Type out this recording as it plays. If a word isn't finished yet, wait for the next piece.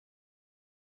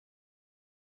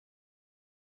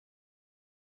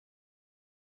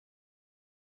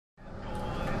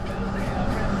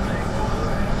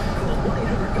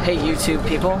Hey YouTube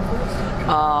people.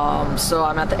 So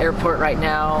I'm at the airport right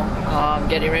now,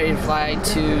 getting ready to fly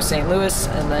to St. Louis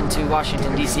and then to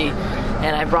Washington DC,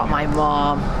 and I brought my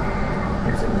mom.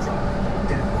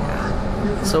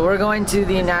 So we're going to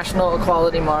the National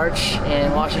Equality March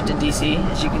in Washington DC.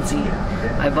 As you can see,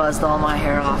 I buzzed all my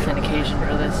hair off on occasion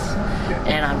for this,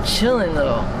 and I'm chilling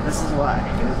though. This is why.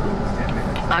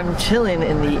 I'm chilling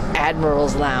in the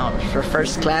Admiral's Lounge for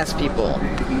first class people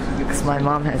because my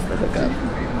mom has the hookup.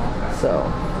 So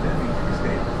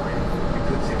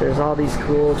there's all these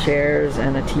cool chairs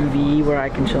and a TV where I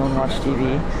can chill and watch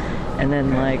TV. And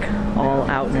then like all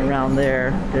out and around there,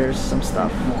 there's some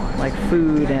stuff like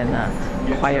food and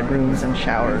quiet rooms and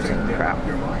showers and crap.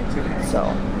 So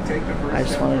I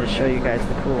just wanted to show you guys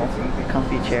the cool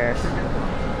comfy chairs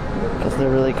because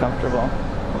they're really comfortable.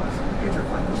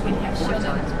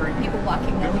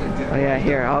 Oh yeah,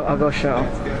 here, I'll go show.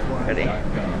 Ready?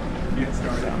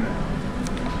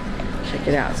 Check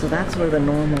it out. So that's where the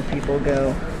normal people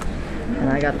go. And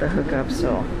I got the hookup,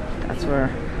 so that's where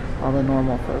all the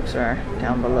normal folks are,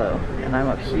 down below. And I'm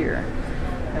up here.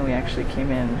 And we actually came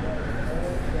in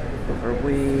over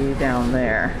way down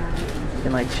there. You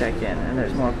can like check in, and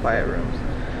there's more quiet rooms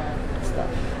and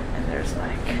stuff. And there's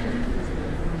like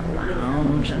a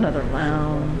lounge, another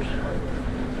lounge.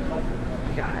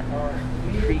 We got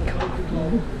free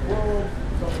coffee.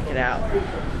 Check it out.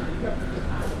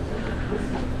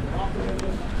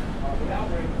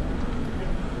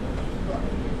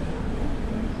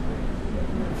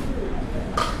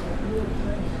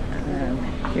 And then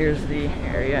here's the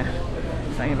area.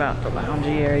 Something about the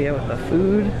loungy area with the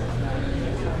food.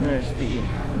 And there's the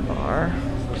bar,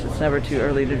 which it's never too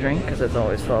early to drink because it's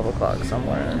always 12 o'clock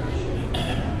somewhere.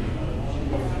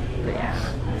 But yeah,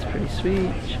 it's pretty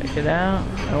sweet. Check it out.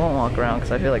 I won't walk around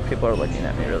because I feel like people are looking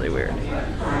at me really weird.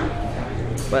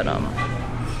 But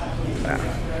yeah.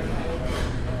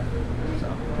 So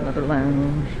another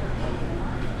lounge.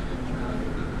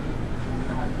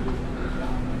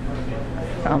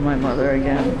 Found my mother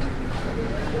again.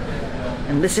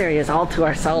 And this area is all to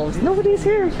ourselves. Nobody's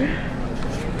here.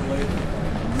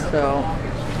 So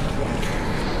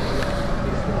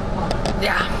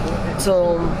yeah.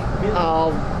 So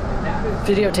I'll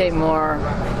videotape more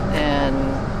and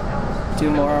do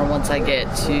more once I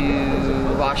get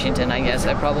to Washington, I guess.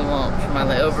 I probably won't for my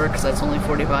layover because that's only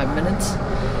 45 minutes.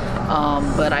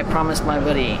 But I promised my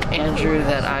buddy Andrew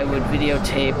that I would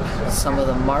videotape some of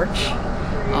the march.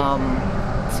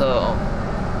 So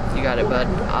you got it, bud.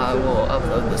 I will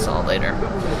upload this all later.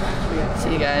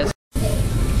 See you guys.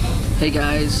 Hey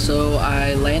guys, so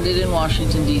I landed in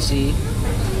Washington DC.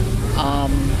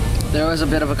 There was a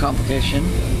bit of a complication.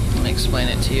 Let me explain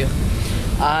it to you.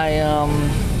 I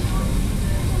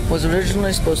was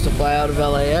originally supposed to fly out of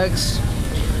LAX.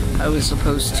 I was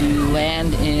supposed to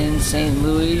land in St.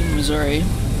 Louis, Missouri,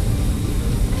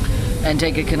 and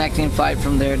take a connecting flight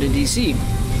from there to DC.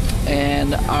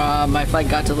 And my flight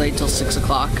got delayed till 6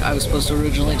 o'clock. I was supposed to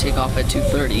originally take off at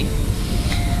 2:30.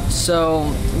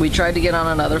 So we tried to get on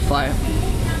another flight,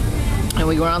 and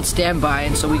we were on standby,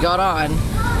 and so we got on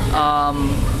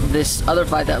this other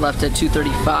flight that left at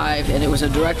 2:35, and it was a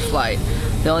direct flight.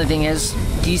 The only thing is,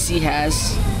 DC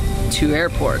has two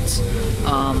airports,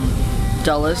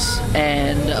 Dulles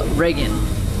and Reagan.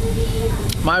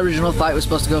 My original flight was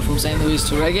supposed to go from St. Louis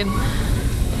to Reagan,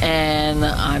 and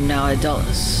I'm now at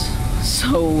Dulles.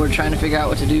 So we're trying to figure out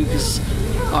what to do because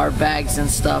our bags and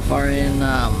stuff are in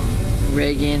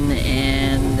Reagan,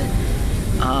 and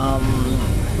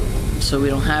so we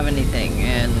don't have anything,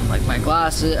 and like my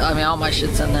glasses, I mean all my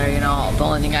shit's in there, you know. The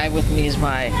only thing I have with me is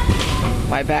my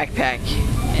backpack,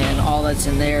 and all that's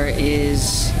in there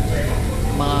is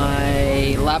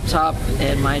my laptop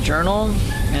and my journal,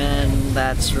 and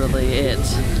that's really it.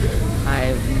 I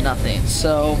have nothing.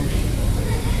 So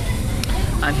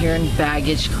I'm here in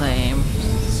baggage claim.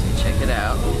 So check it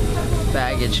out,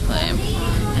 baggage claim,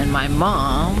 and my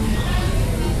mom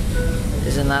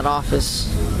is in that office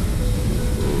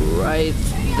right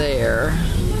there,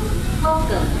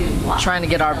 trying to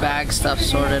get our bag stuff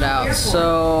sorted out.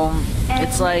 So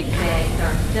it's like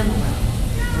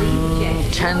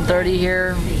 10:30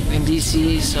 here in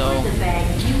DC, so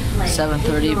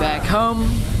 7:30 back home.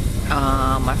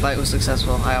 My flight was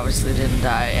successful. I obviously didn't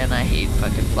die, and I hate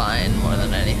fucking flying more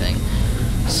than anything.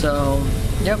 So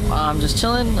yep, I'm just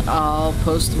chilling. I'll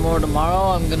post more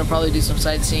tomorrow. I'm gonna probably do some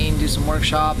sightseeing, do some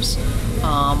workshops.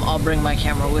 I'll bring my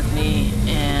camera with me,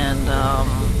 and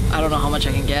I don't know how much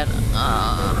I can get,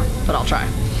 but I'll try.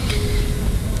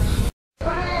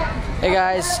 Hey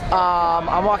guys,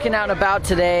 I'm walking out and about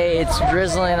today. It's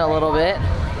drizzling a little bit.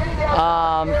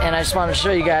 And I just wanted to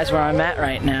show you guys where I'm at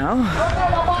right now.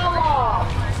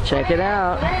 Check it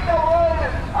out.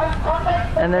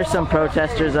 And there's some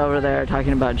protesters over there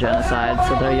talking about genocide,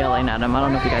 so they're yelling at them. I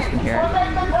don't know if you guys can hear it.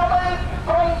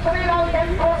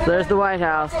 So there's the White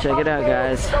House. Check it out,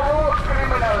 guys.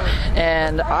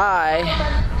 And I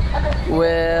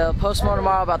will post more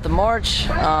tomorrow about the march.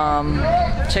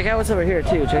 Check out what's over here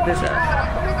too. Check this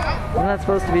out. Isn't that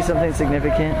supposed to be something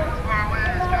significant?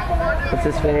 What's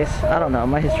his face? I don't know.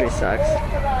 My history sucks.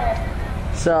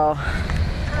 So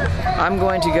I'm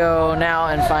going to go now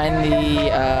and find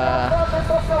the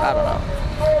I don't know.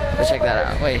 Let's check that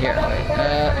out. Wait, here. Wait.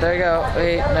 There you go.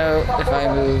 Wait, no. If I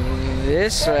move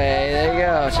this way, there you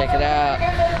go. Check it out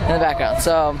in the background.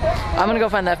 So I'm gonna go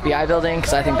find the FBI building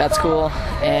because I think that's cool,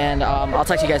 and I'll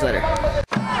talk to you guys later.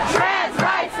 Trans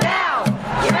rights now!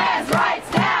 Trans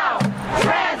rights now!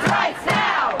 Trans rights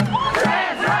now!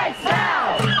 Trans rights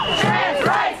now! Trans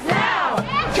rights now!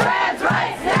 Trans rights now! Trans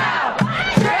rights now!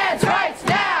 Trans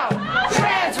rights now!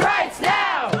 Trans rights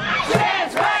now!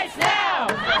 Trans rights now!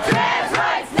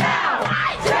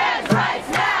 Trans rights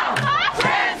now!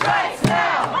 Trans rights now! Trans rights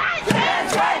now! Trans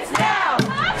rights now!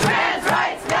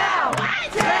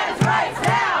 Trans rights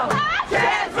now!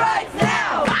 Trans rights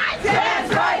now!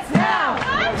 Trans rights now!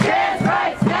 Trans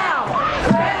rights now!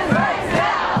 Trans rights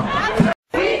now!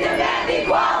 We demand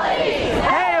equality!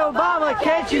 Hey Obama,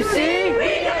 can't you see?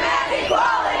 We demand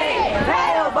equality!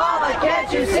 Hey Obama,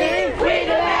 can't you see? We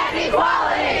demand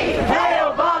equality! Hey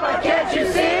Obama, can't you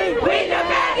see? We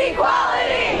demand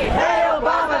equality! Hey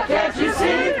Obama, can't you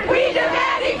see? We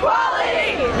demand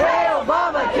equality! Hey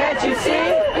Obama, can't you see?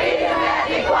 We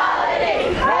demand equality!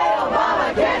 Hey Obama,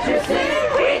 can't you see?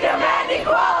 We demand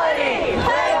equality!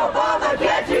 Hey Obama,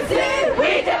 can't you see? We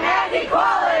demand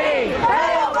equality! Hey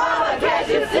Obama, can't you see? We demand equality! Hey Obama,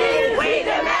 can't you see?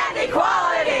 We demand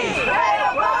equality!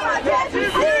 Hey Obama, can't you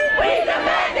see? We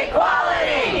demand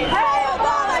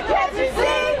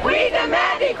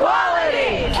equality!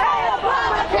 Hey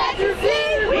Obama, can't you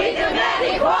see? We demand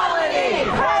equality!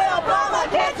 Hey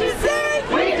Obama, can't you see?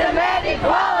 We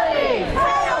demand equality!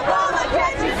 Hey Obama,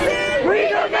 can't you see? We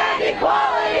demand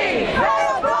equality!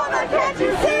 Hey Obama, can't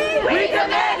you see? We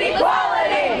demand equality!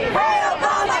 Hey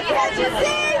Obama, can't you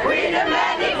see? We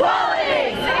demand equality!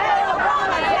 Hey Obama,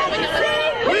 can't you see?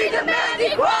 We demand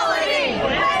equality!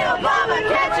 Hey Obama,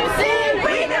 can't you see?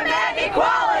 We demand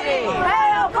equality! Hey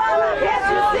Obama, can't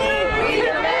you see? We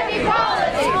demand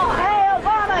equality! Hey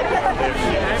Obama, can't you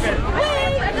see? We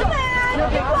demand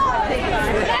equality!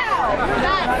 Now!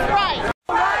 That's right!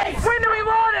 Rights! When do we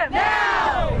want it?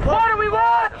 Now! What do we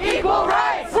want? Equal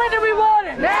rights! When do we want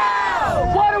it?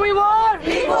 Now! What do we want?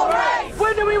 Equal rights!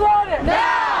 When do we want it?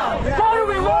 Now! What do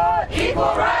we want?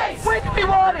 Equal rights! When do we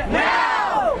want it?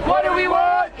 Now! What do we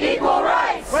want? Equal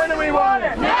rights! When do we want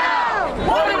it? Now!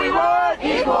 What do we want?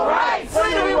 Equal rights!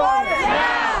 When do we want it?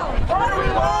 Now! What do we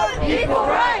want? Equal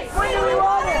rights! When do we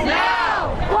want it?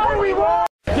 Now! What do we want?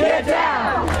 Get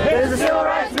down! There's a civil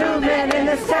rights movement in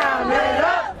this town. Get it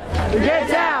up. Get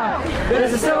down.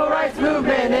 There's a civil rights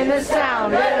movement in this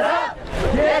town. Get it up.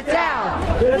 Get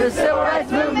down. There's a civil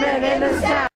rights movement in this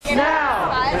town.